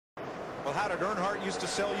Well, how did Earnhardt used to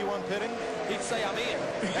sell you on pitting? He'd say, I'm in.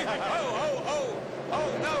 Oh,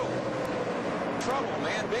 no. Trouble,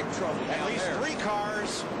 man. Big trouble. At least there. 3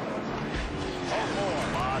 cars. Oh, more.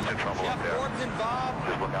 Lots of trouble Jeff up there. Gordon involved.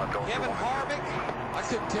 Just look out, don't Kevin Harvick. I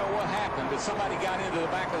couldn't tell what happened, but somebody got into the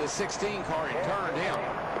back of the 16 car and turned him.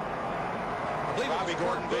 I believe Bobby it was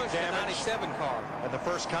Gordon, big Busch, the damage. 97 car. And the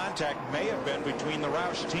first contact may have been between the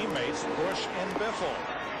Roush teammates, Busch and Biffle.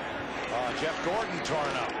 Jeff Gordon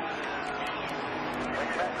torn up. Bring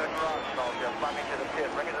it back to the garage stall, Jeff. Bring it to the pit.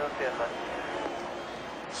 Bring it to the pit.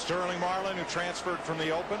 Sterling Marlin, who transferred from the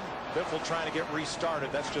open. Biffle trying to get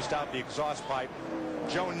restarted. That's just out the exhaust pipe.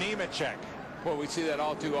 Joe Nemechek. Well, we see that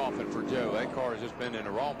all too often for Joe. That car has just been in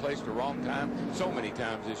the wrong place at the wrong time so many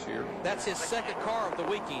times this year. That's his second car of the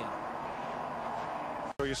weekend.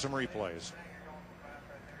 Show you some replays.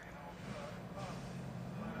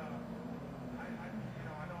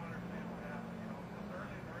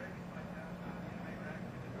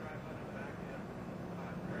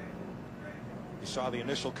 You saw the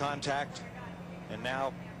initial contact, and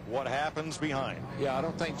now what happens behind. Yeah, I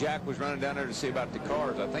don't think Jack was running down there to see about the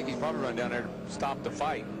cars. I think he's probably running down there to stop the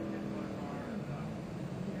fight.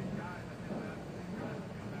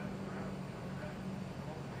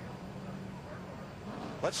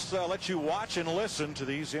 Let's let you watch and listen to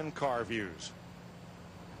these in-car views.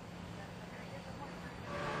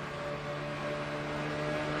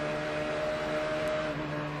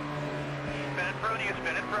 Spin in front of you,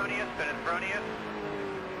 spin in front of you, spin in front of you.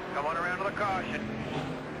 Come on around to the caution.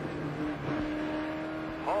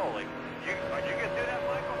 Holy, did you get through that,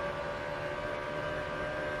 Michael?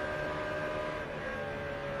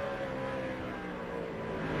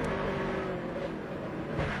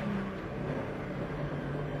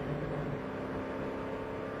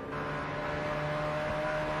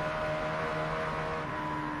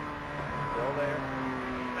 Still there.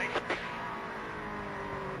 Thanks.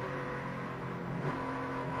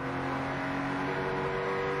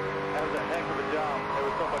 That was a heck of a job. There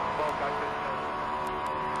was so much smoke I couldn't.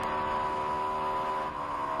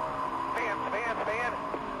 Span.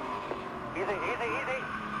 Easy.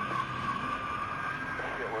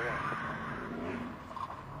 Shit, we're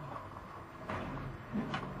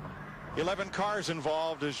in. 11 cars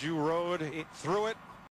involved as you rode through it.